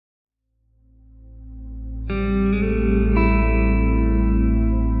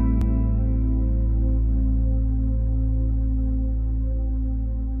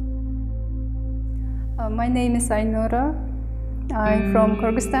My name is Ainura. I'm from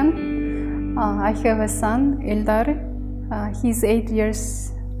Kyrgyzstan. I have a son, Eldar. He's 8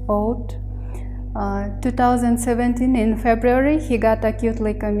 years old. 2017 in February, he got acute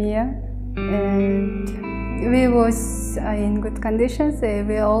leukemia, and we was in good conditions.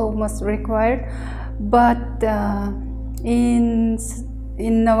 We almost required, but in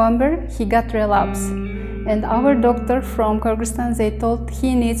November he got relapse, and our doctor from Kyrgyzstan, they told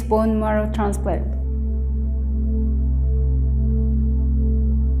he needs bone marrow transplant.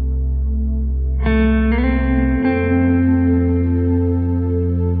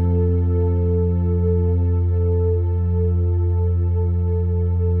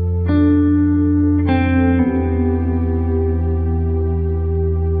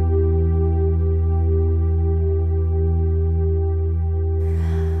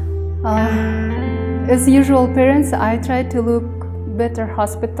 As usual parents, I try to look best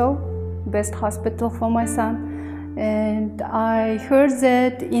hospital for my son. And I heard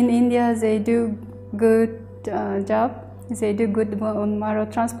that in India they do good job. They do good bone marrow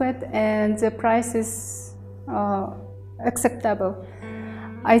transplant, and the price is acceptable.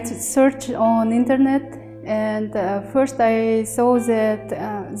 I searched on internet, and first I saw that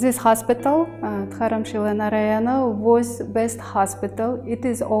this hospital, Dharamshila Narayana, was best hospital. It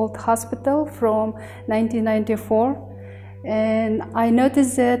is old hospital from 1994, and I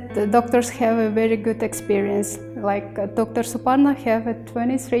noticed that the doctors have a very good experience. Like Dr. Suparna have a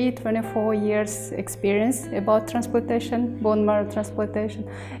 24 years experience about transplantation, bone marrow transplantation,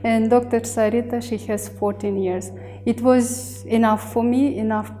 and Dr. Sarita, she has 14 years. It was enough for me,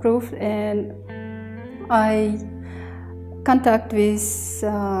 enough proof, and I contact with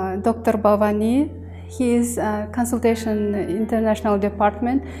Dr. Bhavani. He is consultation international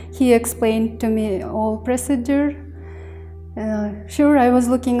department. He explained to me all procedure. Sure, I was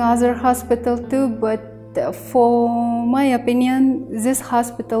looking other hospital too, but for my opinion, this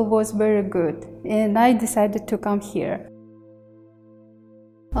hospital was very good, and I decided to come here.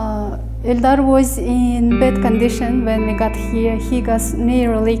 Eldar was in bad condition when we got here. He got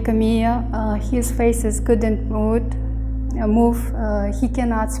leukemia. His faces couldn't move. He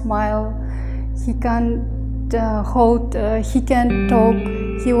cannot smile. He can't he can't talk.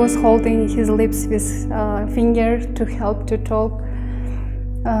 He was holding his lips with finger to help to talk.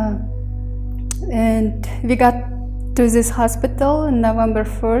 And we got to this hospital on November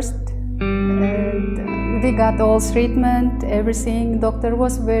 1st. And we got all treatment, everything. Doctor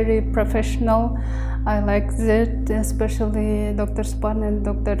was very professional. I like that, especially Dr. Span and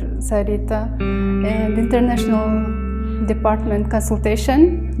Dr. Sarita. And international department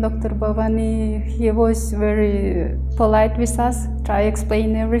consultation, Dr. Bhavani, he was very polite with us, try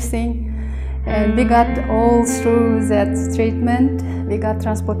explain everything. And we got all through that treatment. We got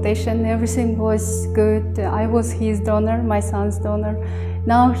transportation, everything was good. I was his donor, my son's donor.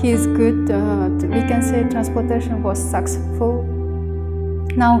 Now he is good. We can say transplantation was successful.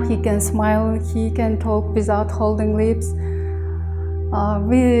 Now he can smile, he can talk without holding lips.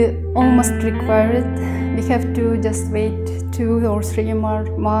 We almost require it. We have to just wait 2 or 3 more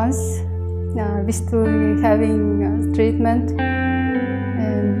months. We still having treatment.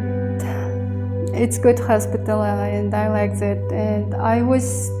 And it's good hospital, and I like that. And I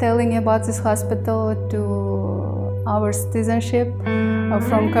was telling about this hospital to our citizenship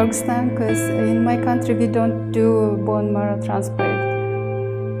from Kyrgyzstan, because in my country we don't do bone marrow transplant.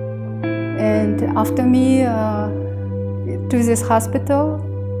 And after me to this hospital,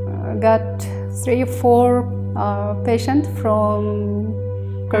 got 3 or 4 patients from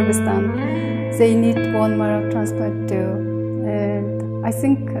Kyrgyzstan. They need bone marrow transplant too. And I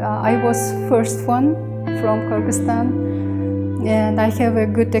think I was first one from Kyrgyzstan, and I have a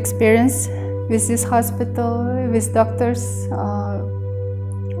good experience with this hospital, with doctors.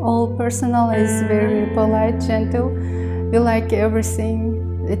 All personnel is very polite, gentle. We like everything.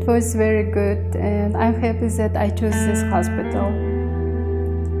 It was very good, and I'm happy that I chose this hospital.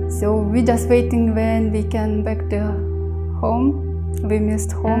 So we're just waiting when we can back to home. We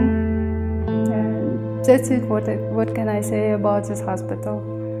missed home. And that's it. What can I say about this hospital?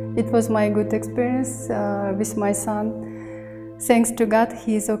 It was my good experience with my son. Thanks to God,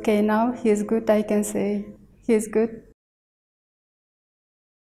 he is okay now. He is good, I can say. He is good.